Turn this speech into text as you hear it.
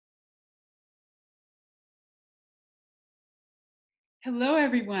Hello,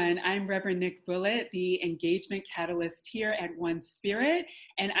 everyone. I'm Reverend Nick Bullitt, the Engagement Catalyst here at One Spirit,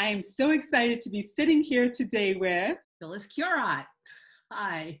 and I am so excited to be sitting here today with Phyllis Curott.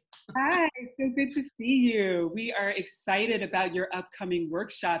 Hi. Hi, so good to see you. We are excited about your upcoming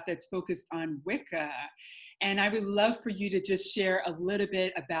workshop that's focused on Wicca, and I would love for you to just share a little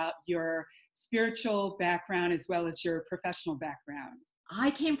bit about your spiritual background as well as your professional background. I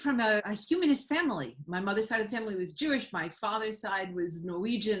came from a humanist family. My mother's side of the family was Jewish. My father's side was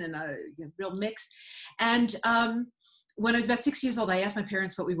Norwegian and a real mix. And when I was about 6 years old, I asked my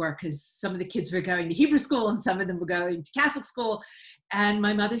parents what we were because some of the kids were going to Hebrew school and some of them were going to Catholic school. And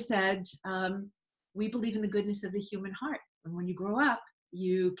my mother said, we believe in the goodness of the human heart. And when you grow up,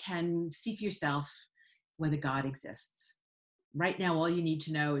 you can see for yourself whether God exists. Right now, all you need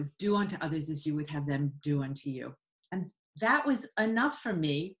to know is do unto others as you would have them do unto you. And that was enough for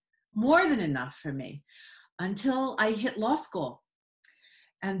me, more than enough for me, until I hit law school.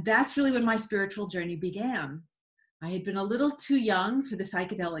 And that's really when my spiritual journey began. I had been a little too young for the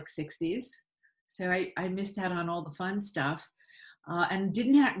psychedelic 60s, so I missed out on all the fun stuff and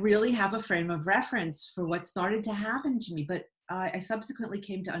didn't really have a frame of reference for what started to happen to me. But I subsequently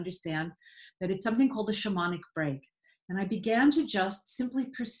came to understand that it's something called a shamanic break. And I began to just simply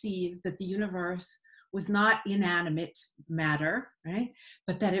perceive that the universe was not inanimate matter, right?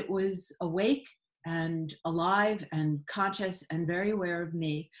 But that it was awake and alive and conscious and very aware of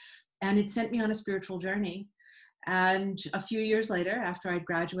me. And it sent me on a spiritual journey. And a few years later, after I'd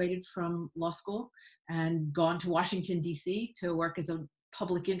graduated from law school and gone to Washington, D.C. to work as a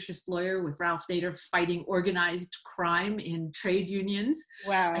public interest lawyer with Ralph Nader fighting organized crime in trade unions,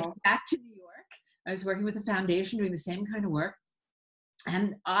 Wow. I came back to New York. I was working with a foundation doing the same kind of work.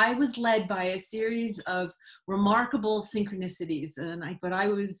 And I was led by a series of remarkable synchronicities. But I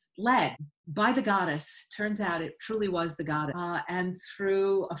was led by the goddess. Turns out it truly was the goddess. And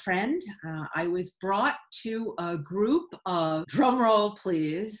through a friend, I was brought to a group of, drum roll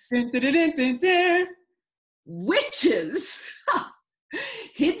please, Dun, dun, dun, dun, dun. witches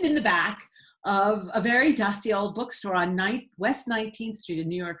hidden in the back of a very dusty old bookstore on West 19th Street in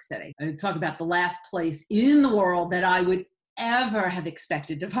New York City. I talk about the last place in the world that I would ever have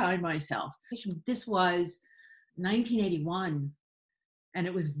expected to find myself. This was 1981, and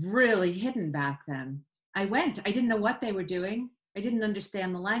it was really hidden back then. I went. I didn't know what they were doing. I didn't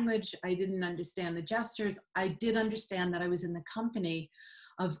understand the language. I didn't understand the gestures. I did understand that I was in the company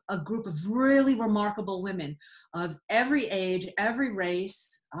of a group of really remarkable women of every age, every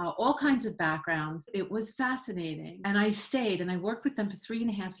race, all kinds of backgrounds. It was fascinating. And I stayed and I worked with them for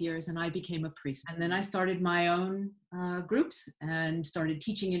 3.5 years and I became a priest. And then I started my own groups and started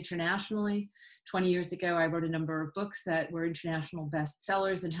teaching internationally. 20 years ago, I wrote a number of books that were international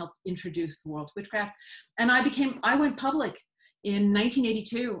bestsellers and helped introduce the world to witchcraft. And I went public. In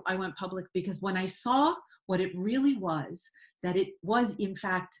 1982, I went public because when I saw what it really was, that it was, in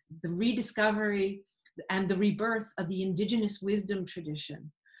fact, the rediscovery and the rebirth of the indigenous wisdom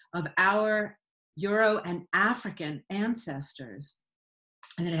tradition of our Euro and African ancestors,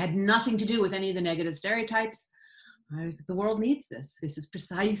 and that it had nothing to do with any of the negative stereotypes. I was like, the world needs this. This is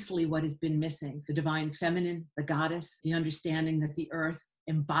precisely what has been missing. The divine feminine, the goddess, the understanding that the earth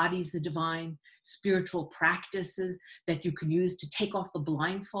embodies the divine, spiritual practices that you can use to take off the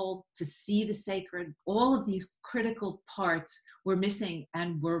blindfold, to see the sacred. All of these critical parts were missing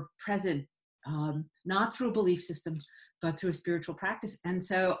and were present, not through a belief system, but through a spiritual practice. And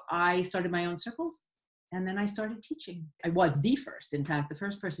so I started my own circles. And then I started teaching. I was the first, in fact, the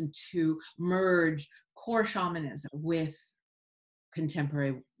first person to merge core shamanism with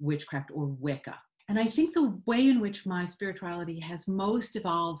contemporary witchcraft or Wicca. And I think the way in which my spirituality has most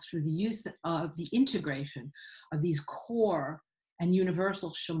evolved through the use of the integration of these core and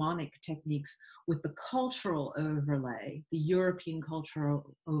universal shamanic techniques with the cultural overlay, the European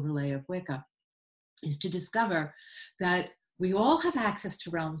cultural overlay of Wicca, is to discover that we all have access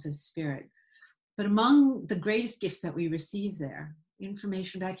to realms of spirit. But among the greatest gifts that we receive there,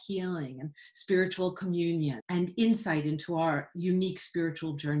 information about healing and spiritual communion and insight into our unique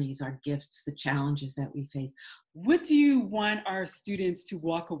spiritual journeys, our gifts, the challenges that we face. What do you want our students to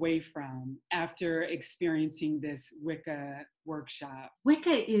walk away from after experiencing this Wicca workshop?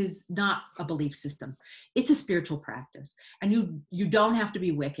 Wicca is not a belief system. It's a spiritual practice. And you don't have to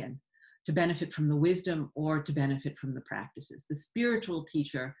be Wiccan to benefit from the wisdom or to benefit from the practices. The spiritual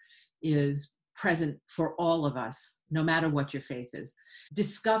teacher is present for all of us, no matter what your faith is.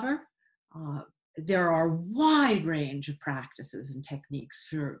 Discover, there are a wide range of practices and techniques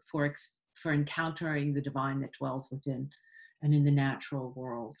for encountering the divine that dwells within. and in the natural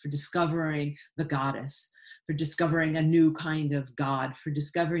world, for discovering the goddess, for discovering a new kind of God, for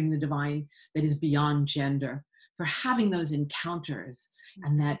discovering the divine that is beyond gender, for having those encounters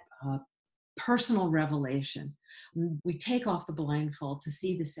and that personal revelation. We take off the blindfold to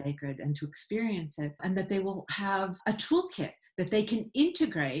see the sacred and to experience it, and that they will have a toolkit that they can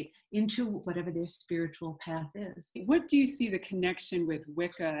integrate into whatever their spiritual path is. What do you see the connection with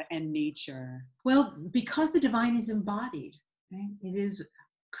Wicca and nature? Well, because the divine is embodied, right? It is,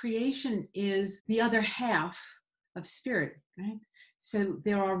 creation is the other half of spirit, right? So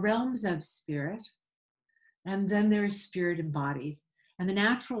there are realms of spirit, and then there is spirit embodied. And the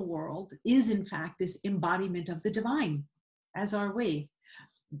natural world is, in fact, this embodiment of the divine, as are we.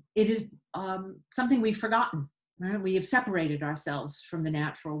 It is something we've forgotten. Right? We have separated ourselves from the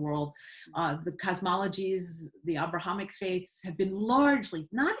natural world. The cosmologies, the Abrahamic faiths have been largely,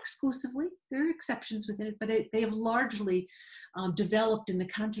 not exclusively, there are exceptions within it, but they have largely developed in the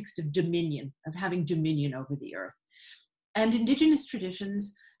context of dominion, of having dominion over the earth. And indigenous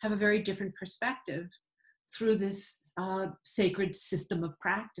traditions have a very different perspective through this sacred system of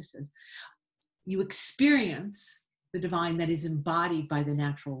practices. You experience the divine that is embodied by the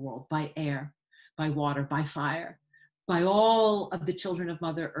natural world, by air, by water, by fire, by all of the children of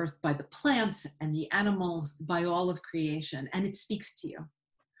Mother Earth, by the plants and the animals, by all of creation, and it speaks to you.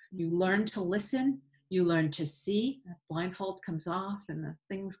 You learn to listen, you learn to see, that blindfold comes off and the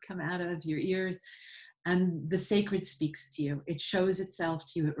things come out of your ears, and the sacred speaks to you. It shows itself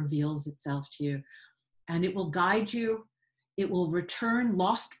to you, it reveals itself to you, and it will guide you. It will return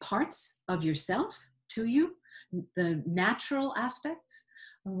lost parts of yourself to you, the natural aspects.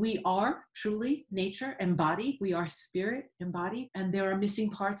 We are truly nature embodied. We are spirit embodied. And there are missing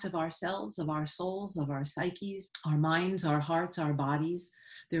parts of ourselves, of our souls, of our psyches, our minds, our hearts, our bodies.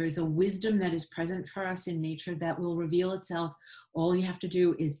 There is a wisdom that is present for us in nature that will reveal itself. All you have to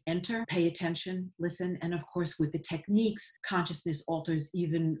do is enter, pay attention, listen. And of course, with the techniques, consciousness alters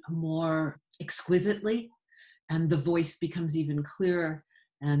even more exquisitely, and the voice becomes even clearer,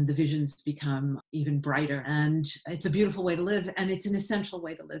 and the visions become even brighter. And it's a beautiful way to live, and it's an essential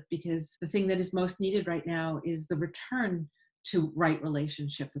way to live, because the thing that is most needed right now is the return to right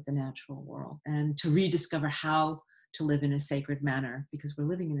relationship with the natural world, and to rediscover how to live in a sacred manner, because we're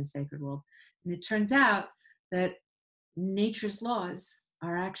living in a sacred world. And it turns out that nature's laws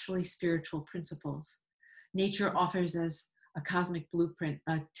are actually spiritual principles. Nature offers us a cosmic blueprint,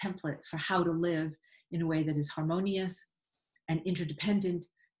 a template for how to live in a way that is harmonious and interdependent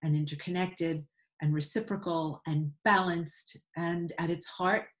and interconnected and reciprocal and balanced. And at its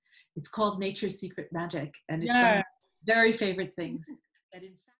heart, it's called nature's secret magic. And it's one of my very favorite things that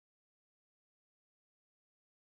in fact